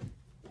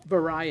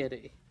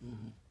variety,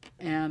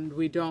 and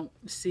we don't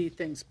see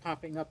things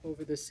popping up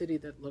over the city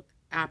that look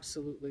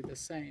absolutely the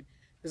same.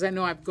 Because I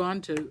know I've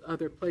gone to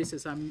other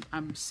places,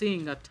 I'm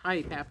seeing a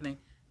type happening,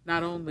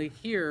 not only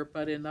here,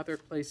 but in other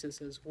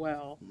places as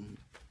well.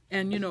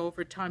 And,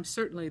 over time,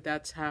 certainly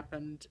that's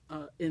happened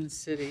in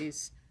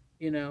cities,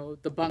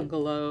 the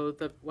bungalow,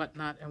 the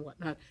whatnot and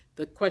whatnot.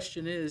 The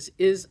question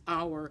is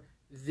our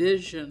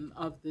vision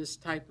of this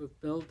type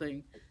of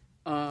building,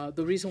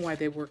 the reason why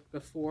they worked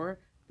before,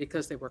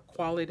 because they were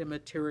quality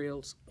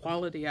materials,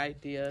 quality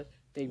idea,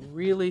 they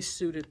really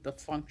suited the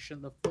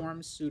function, the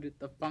form suited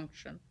the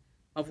function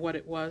of what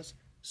it was.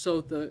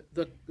 So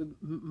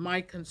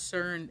my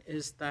concern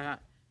is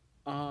that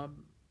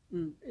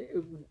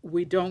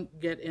we don't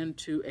get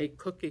into a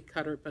cookie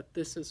cutter, but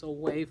this is a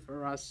way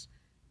for us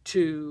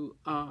to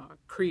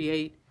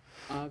create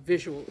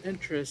visual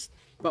interest.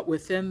 But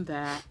within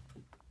that,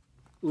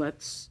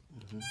 let's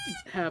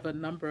have a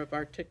number of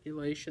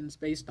articulations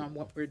based on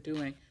what we're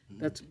doing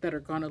that are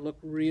going to look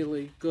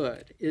really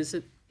good. Is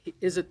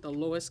it the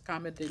lowest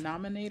common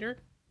denominator,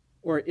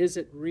 or is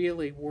it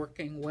really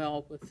working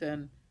well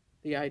within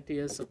the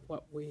ideas of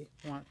what we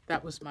want?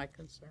 That was my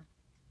concern.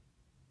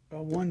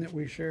 Well, one that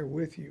we share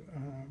with you,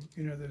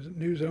 the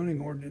new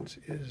zoning ordinance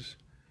is,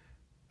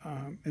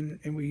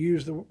 and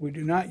we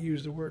do not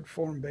use the word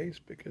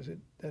form-based because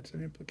that's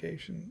an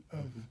implication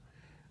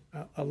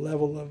of a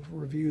level of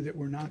review that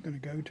we're not going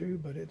to go to,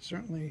 but it's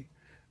certainly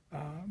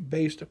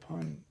based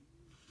upon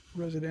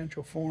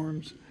residential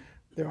forms.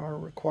 There are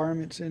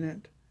requirements in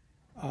it.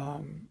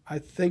 I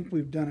think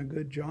we've done a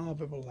good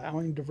job of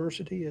allowing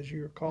diversity, as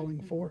you're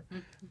calling for,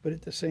 but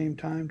at the same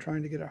time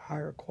trying to get a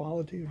higher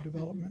quality of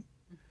development.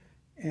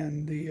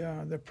 And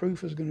the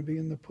proof is going to be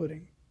in the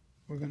pudding.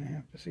 We're going to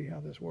have to see how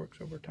this works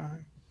over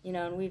time.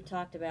 And we've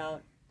talked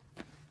about,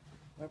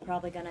 we're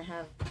probably going to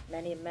have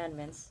many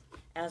amendments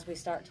as we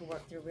start to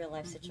work through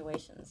real-life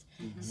situations.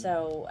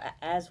 So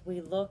as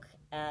we look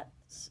at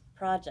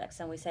projects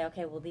and we say,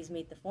 okay, well, these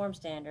meet the form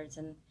standards,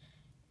 and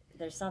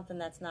there's something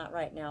that's not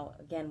right. Now,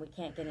 again, we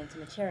can't get into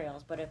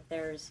materials, but if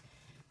there's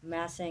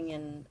massing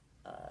and,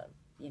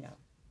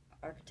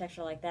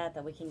 architecture like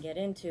that we can get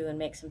into and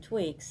make some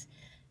tweaks,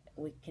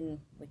 we can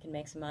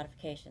make some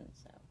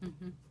modifications. So.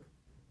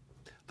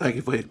 Thank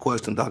you for your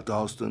question, Dr.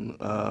 Austin.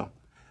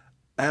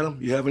 Adam,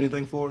 you have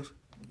anything for us?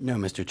 No,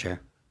 Mr.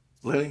 Chair.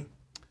 Lenny?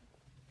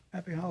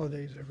 Happy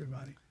holidays,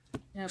 everybody.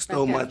 Yeah,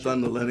 Stole my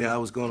thunder, Lenny. I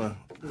was going to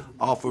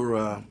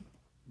offer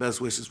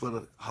best wishes for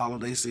the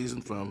holiday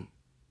season from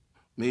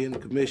me and the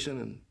commission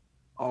and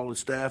all the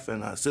staff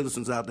and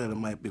citizens out there that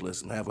might be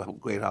listening. Have a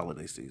great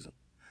holiday season.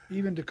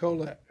 Even to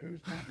Colette, who's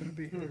not going to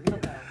be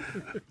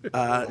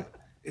here.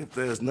 If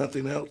there's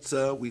nothing else,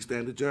 we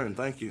stand adjourned.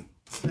 Thank you.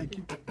 Thank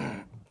you.